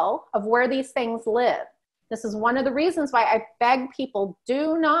URL of where these things live. This is one of the reasons why I beg people,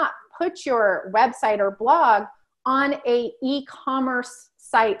 do not put your website or blog on a e-commerce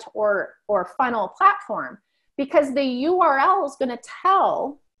site or funnel platform, because the URL is going to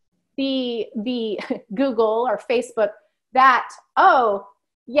tell the Google or Facebook that, oh,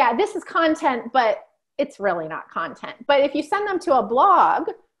 yeah, this is content, but it's really not content. But if you send them to a blog,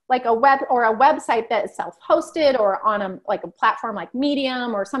 like a website that is self-hosted, or on a platform like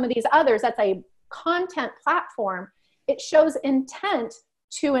Medium or some of these others, that's a content platform, it shows intent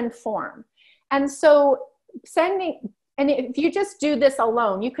to inform. And so and if you just do this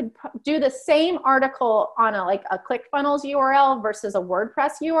alone, you could do the same article on a ClickFunnels URL versus a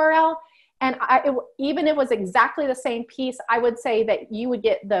WordPress URL. And even if it was exactly the same piece, I would say that you would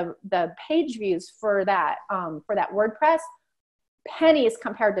get the page views for that WordPress pennies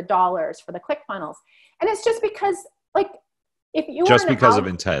compared to dollars for the ClickFunnels. And it's just because, like, if you just because of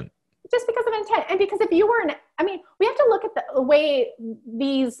intent. Just because of intent. And because if you were we have to look at the way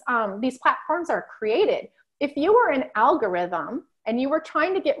these platforms are created. If you were an algorithm and you were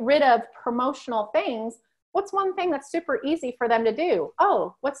trying to get rid of promotional things, what's one thing that's super easy for them to do?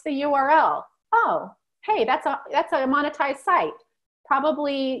 Oh, what's the URL? Oh, hey, that's a monetized site.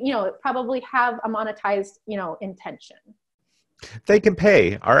 Probably have a monetized, intention. They can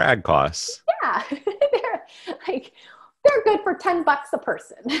pay our ad costs. Yeah. They're like, they're good for $10 a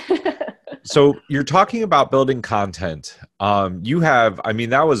person. So you're talking about building content. You have, I mean,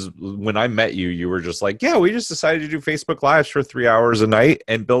 that was when I met you, you were just like, yeah, we just decided to do Facebook Lives for 3 hours a night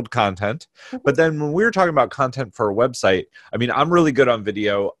and build content. But then when we were talking about content for a website, I mean, I'm really good on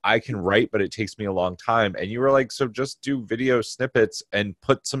video. I can write, but it takes me a long time. And you were like, so just do video snippets and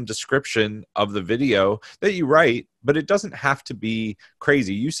put some description of the video that you write, but it doesn't have to be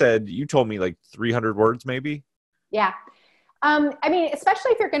crazy. You told me like 300 words, maybe. Yeah. I mean,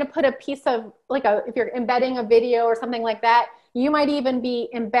 especially if you're going to put a piece of if you're embedding a video or something like that, you might even be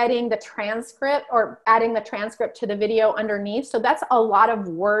embedding the transcript or adding the transcript to the video underneath. So that's a lot of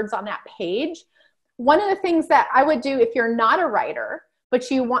words on that page. One of the things that I would do if you're not a writer, but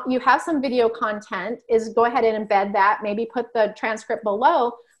you have some video content, is go ahead and embed that, maybe put the transcript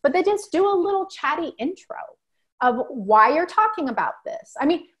below, but then just do a little chatty intro of why you're talking about this. I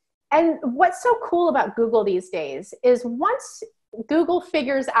mean, and what's so cool about Google these days is once Google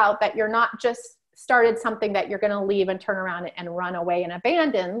figures out that you're not just started something that you're going to leave and turn around and run away and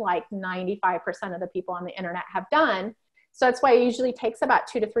abandon, like 95% of the people on the internet have done. So that's why it usually takes about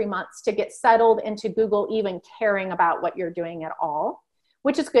 2 to 3 months to get settled into Google even caring about what you're doing at all,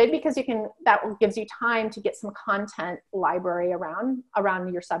 which is good because that gives you time to get some content library around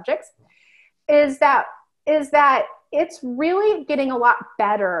your subjects, is that it's really getting a lot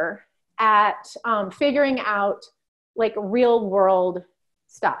better at figuring out like real world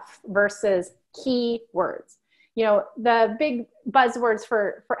stuff versus keywords. You know, the big buzzwords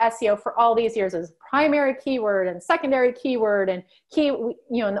for SEO for all these years is primary keyword and secondary keyword and in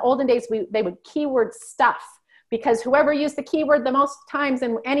the olden days, they would keyword stuff because whoever used the keyword the most times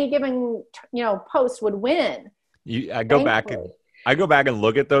in any given, post would win. I go back and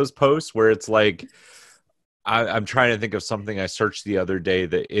look at those posts where it's like, I'm trying to think of something I searched the other day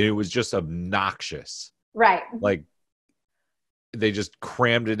that it was just obnoxious. Right. Like they just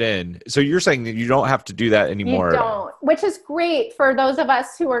crammed it in. So you're saying that you don't have to do that anymore. You don't, which is great for those of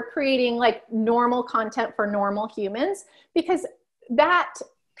us who are creating like normal content for normal humans, because that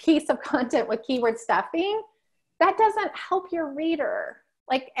piece of content with keyword stuffing, that doesn't help your reader.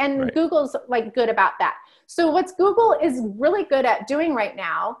 Right. Google's like good about that. So what Google is really good at doing right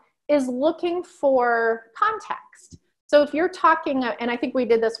now is looking for context. So if you're talking, and I think we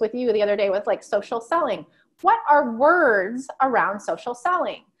did this with you the other day with like social selling, what are words around social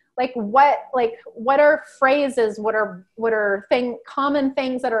selling? What are phrases? What are common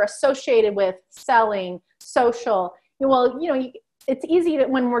things that are associated with selling, social? Well, it's easy to,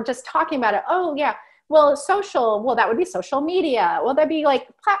 when we're just talking about it. Oh yeah, well, social. Well, that would be social media. Well, that'd be like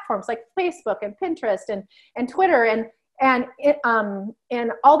platforms like Facebook and Pinterest and Twitter and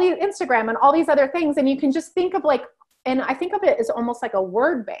all these Instagram and all these other things. And you can just think of and I think of it as almost like a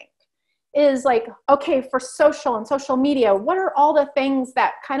word bank, is like, okay, for social and social media, what are all the things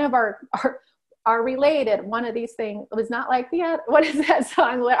that kind of are related? One of these things was not like what is that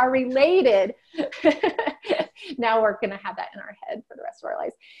song? What are related? Now we're going to have that in our head for the rest of our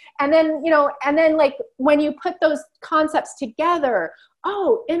lives. And then, like when you put those concepts together,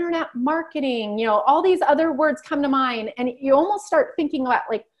 internet marketing, all these other words come to mind, and you almost start thinking about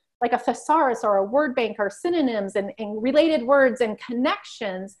like a thesaurus or a word bank or synonyms and related words and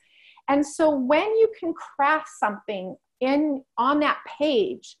connections. And so when you can craft something on that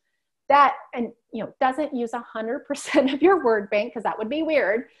page that, doesn't use 100% of your word bank, because that would be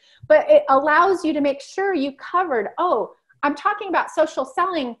weird, but it allows you to make sure you covered, I'm talking about social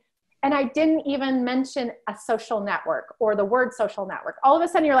selling, and I didn't even mention a social network or the word social network. All of a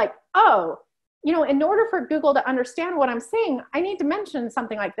sudden you're like, in order for Google to understand what I'm saying, I need to mention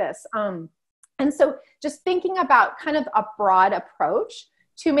something like this. And so just thinking about kind of a broad approach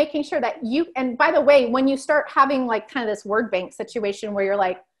to making sure that and by the way, when you start having like kind of this word bank situation where you're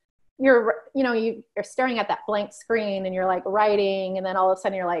like, you're staring at that blank screen and you're like writing, and then all of a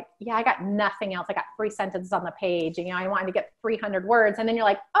sudden you're like, yeah, I got nothing else. I got 3 sentences on the page, and I wanted to get 300 words. And then you're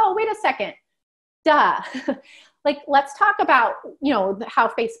like, oh, wait a second. Duh. Let's talk about, how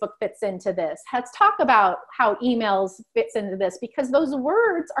Facebook fits into this. Let's talk about how emails fits into this, because those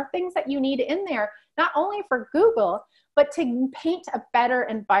words are things that you need in there, not only for Google, but to paint a better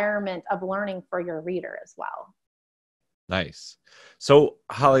environment of learning for your reader as well. Nice. So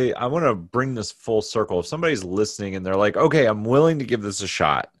Holly, I want to bring this full circle. If somebody's listening and they're like, okay, I'm willing to give this a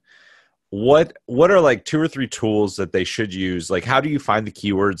shot, what are like 2 or 3 tools that they should use? Like, how do you find the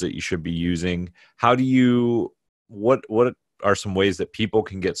keywords that you should be using? What are some ways that people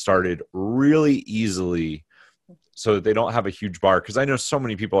can get started really easily so that they don't have a huge bar? Because I know so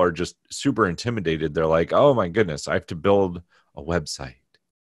many people are just super intimidated. They're like, oh my goodness, I have to build a website.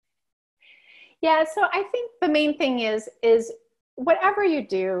 Yeah. So I think the main thing is whatever you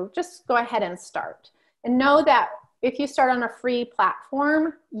do, just go ahead and start, and know that if you start on a free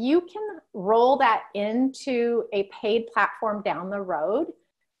platform, you can roll that into a paid platform down the road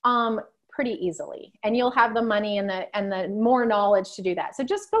pretty easily, and you'll have the money and the more knowledge to do that. So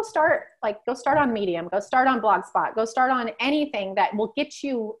just go start on Medium, go start on Blogspot, go start on anything that will get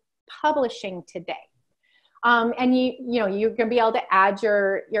you publishing today. And you're going to be able to add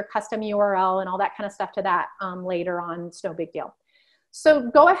your custom URL and all that kind of stuff to that later on. It's no big deal. So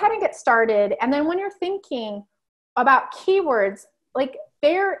go ahead and get started. And then when you're thinking about keywords, like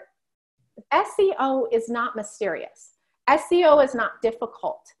SEO is not mysterious. SEO is not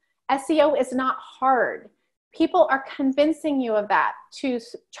difficult. SEO is not hard. People are convincing you of that to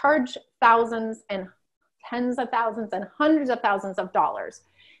charge thousands and tens of thousands and hundreds of thousands of dollars.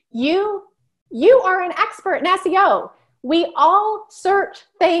 You are an expert in SEO. We all search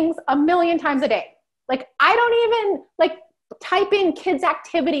things a million times a day. Like, I don't even type in kids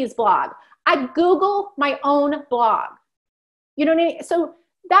activities blog. I Google my own blog. You know what I mean? So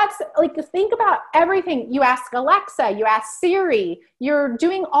that's think about everything. You ask Alexa, you ask Siri, you're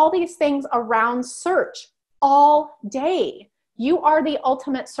doing all these things around search all day. You are the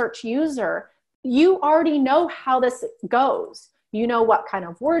ultimate search user. You already know how this goes. You know what kind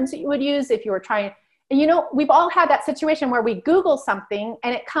of words you would use if you were trying. And we've all had that situation where we Google something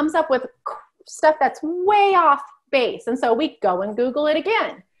and it comes up with stuff that's way off base. And so we go and Google it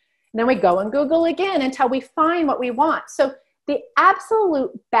again. And then we go and Google again until we find what we want. So the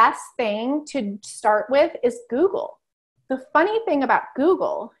absolute best thing to start with is Google. The funny thing about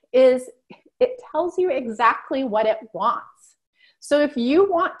Google is it tells you exactly what it wants. So if you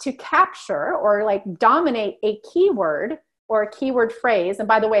want to capture or dominate a keyword or a keyword phrase, and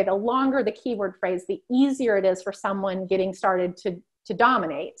by the way, the longer the keyword phrase, the easier it is for someone getting started to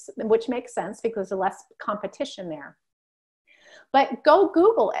dominate, which makes sense because there's less competition there. But go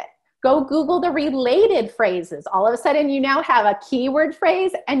Google it. Go Google the related phrases. All of a sudden, you now have a keyword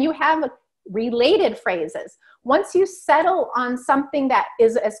phrase and you have related phrases. Once you settle on something that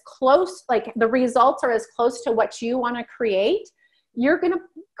is as close, the results are as close to what you want to create, you're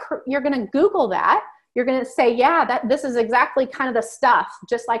gonna Google that. You're gonna say, yeah, this is exactly kind of the stuff,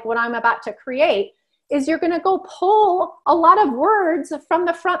 just like what I'm about to create. Is you're gonna go pull a lot of words from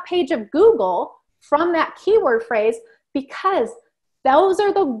the front page of Google from that keyword phrase, because those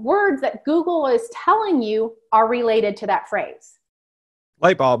are the words that Google is telling you are related to that phrase.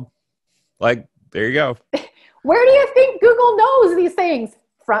 Light bulb. There you go. Where do you think Google knows these things?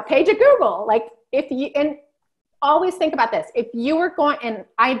 Front page of Google. And always think about this. If you were going, and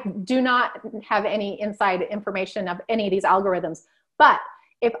I do not have any inside information of any of these algorithms, but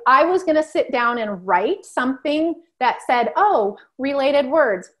if I was going to sit down and write something that said, oh, related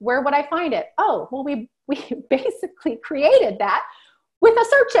words, where would I find it? Oh, well, we basically created that with a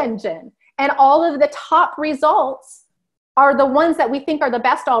search engine, and all of the top results are the ones that we think are the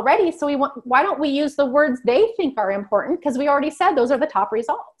best already. So why don't we use the words they think are important? Because we already said those are the top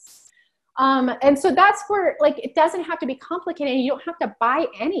results. And so that's where it doesn't have to be complicated. You don't have to buy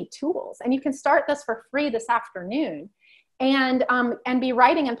any tools, and you can start this for free this afternoon, and be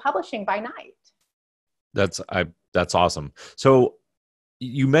writing and publishing by night. That's awesome. So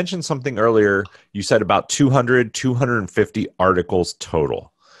you mentioned something earlier. You said about 250 articles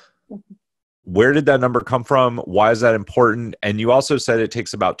total. Mm-hmm. Where did that number come from? Why is that important? And you also said it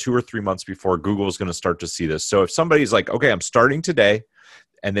takes about 2 or 3 months before Google is going to start to see this. So if somebody's like, okay, I'm starting today,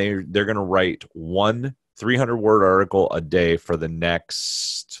 and they're going to write one 300-word article a day for the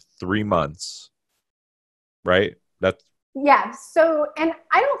next 3 months, right? Yeah. So, and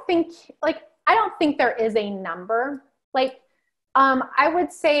I don't think there is a number. I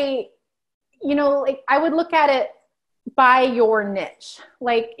would say, I would look at it by your niche.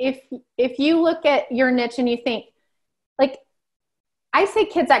 If you look at your niche and you think, I say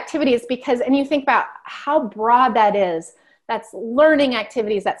kids activities and you think about how broad that is. That's learning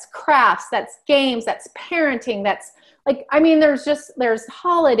activities, that's crafts, that's games, that's parenting, that's there's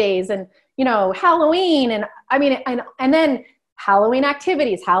holidays and, Halloween and then Halloween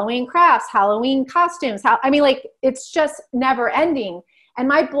activities, Halloween crafts, Halloween costumes. It's just never ending. And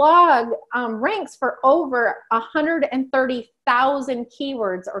my blog ranks for over 130,000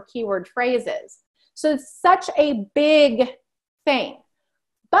 keywords or keyword phrases. So it's such a big thing.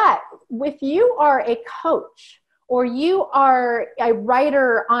 But if you are a coach or you are a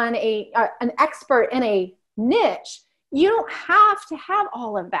writer on an expert in a niche, you don't have to have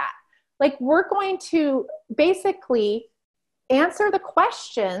all of that. We're going to basically answer the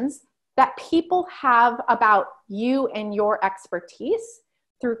questions that people have about you and your expertise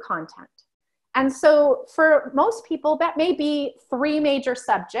through content. And so for most people, that may be 3 major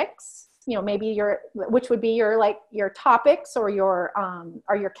subjects, maybe which would be your topics or your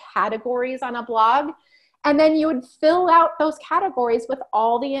categories on a blog. And then you would fill out those categories with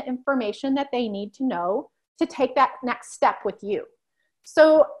all the information that they need to know to take that next step with you.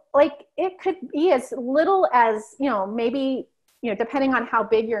 So like it could be as little as, maybe, depending on how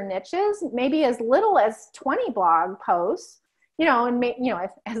big your niche is, maybe as little as 20 blog posts, and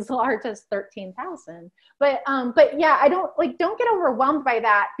as large as 13,000. But yeah, don't get overwhelmed by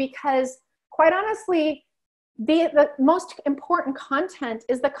that, because quite honestly, the most important content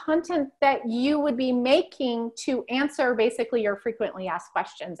is the content that you would be making to answer basically your frequently asked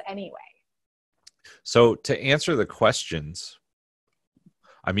questions anyway. So to answer the questions,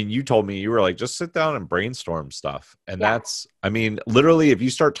 I mean, you told me, you were like, just sit down and brainstorm stuff. And that's, I mean, literally, if you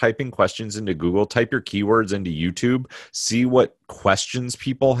start typing questions into Google, type your keywords into YouTube, see what questions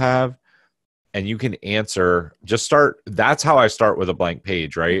people have, and you can answer. That's how I start with a blank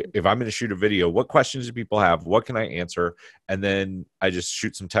page, right? If I'm going to shoot a video, what questions do people have? What can I answer? And then I just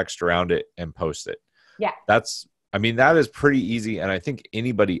shoot some text around it and post it. Yeah. That is pretty easy. And I think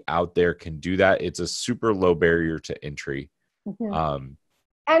anybody out there can do that. It's a super low barrier to entry. Mm-hmm.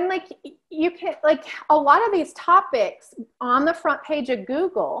 And like you can, like a lot of these topics on the front page of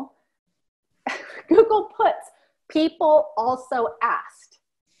Google, Google puts people also asked,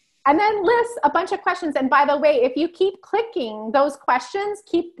 and then lists a bunch of questions. And by the way, if you keep clicking those questions,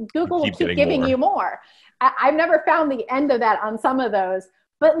 Google will keep giving you more. I've never found the end of that on some of those,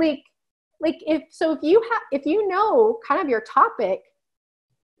 but if you know kind of your topic,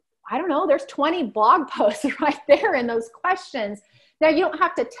 I don't know, there's 20 blog posts right there in those questions. Now, you don't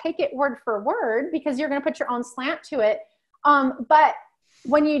have to take it word for word because you're going to put your own slant to it. But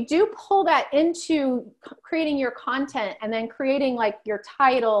when you do pull that into creating your content and then creating like your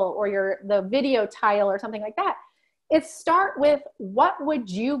title or the video title or something like that, start with, what would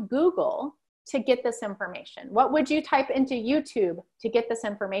you Google to get this information? What would you type into YouTube to get this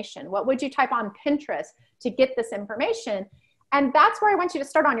information? What would you type on Pinterest to get this information? And that's where I want you to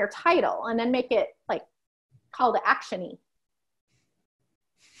start on your title, and then make it like call to action-y.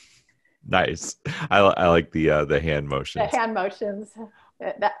 Nice. I like the hand motions. The hand motions,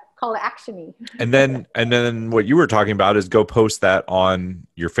 that call to action-y. And then what you were talking about is go post that on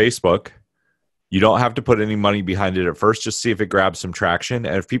your Facebook. You don't have to put any money behind it at first. Just see if it grabs some traction.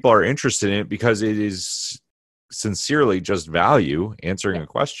 And if people are interested in it because it is sincerely just value, answering a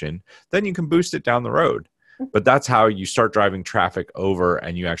question, then you can boost it down the road. But that's how you start driving traffic over,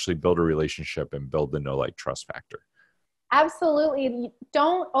 and you actually build a relationship and build the know, like, trust factor. Absolutely.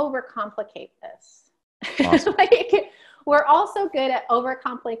 Don't overcomplicate this. Awesome. We're also good at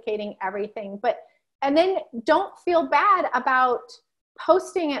overcomplicating everything, and then don't feel bad about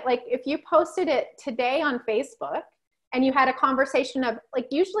posting it. Like if you posted it today on Facebook and you had a conversation of, like,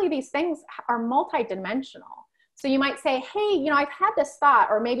 usually these things are multidimensional. So you might say, hey, I've had this thought,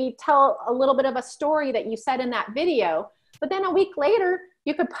 or maybe tell a little bit of a story that you said in that video, but then a week later,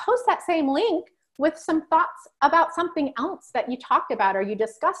 you could post that same link with some thoughts about something else that you talked about or you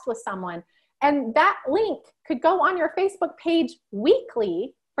discussed with someone. And that link could go on your Facebook page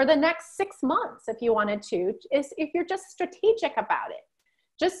weekly for the next 6 months if you wanted to, if you're just strategic about it.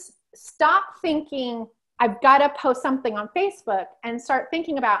 Just stop thinking, I've got to post something on Facebook, and start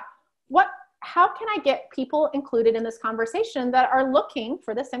thinking about how can I get people included in this conversation that are looking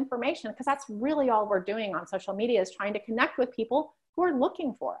for this information? Because that's really all we're doing on social media, is trying to connect with people who are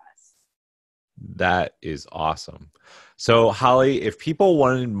looking for us. That is awesome. So Holly, if people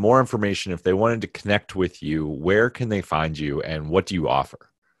wanted more information, if they wanted to connect with you, where can they find you, and what do you offer?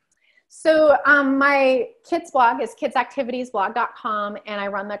 So my kids blog is kidsactivitiesblog.com, and I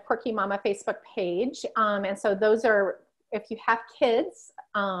run the Quirky Mama Facebook page. And so those are, if you have kids,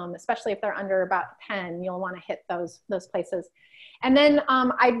 especially if they're under about 10, you'll want to hit those places. And then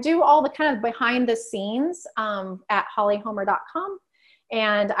I do all the kind of behind the scenes at hollyholmer.com.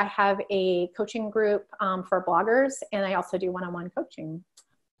 And I have a coaching group for bloggers, and I also do one-on-one coaching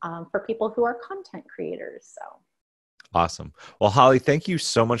for people who are content creators. So. Awesome. Well, Holly, thank you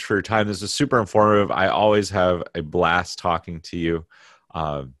so much for your time. This is super informative. I always have a blast talking to you.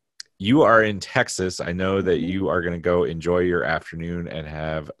 You are in Texas. I know that you are going to go enjoy your afternoon and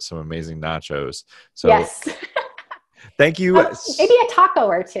have some amazing nachos. So yes. Thank you. Maybe a taco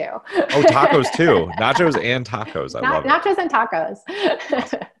or two. Oh, tacos too. Nachos and tacos. I love it. Nachos and tacos.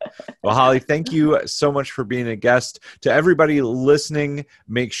 Awesome. Well, Holly, thank you so much for being a guest. To everybody listening,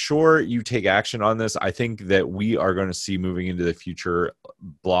 make sure you take action on this. I think that we are going to see, moving into the future,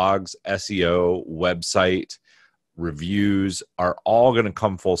 blogs, SEO, website, reviews are all going to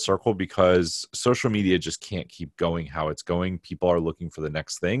come full circle because social media just can't keep going how it's going. People are looking for the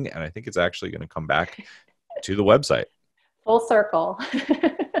next thing. And I think it's actually going to come back to the website. Full circle.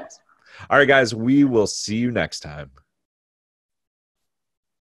 All right, guys, we will see you next time.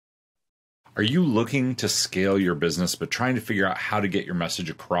 Are you looking to scale your business but trying to figure out how to get your message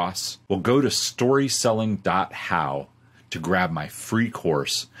across? Well, go to storyselling.how to grab my free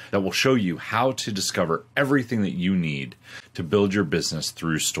course that will show you how to discover everything that you need to build your business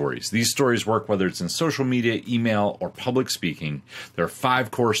through stories. These stories work whether it's in social media, email, or public speaking. There are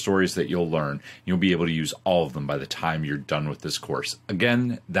 5 core stories that you'll learn. You'll be able to use all of them by the time you're done with this course.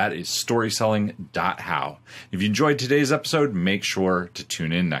 Again, that is storyselling.how. If you enjoyed today's episode, make sure to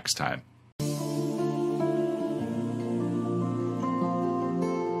tune in next time.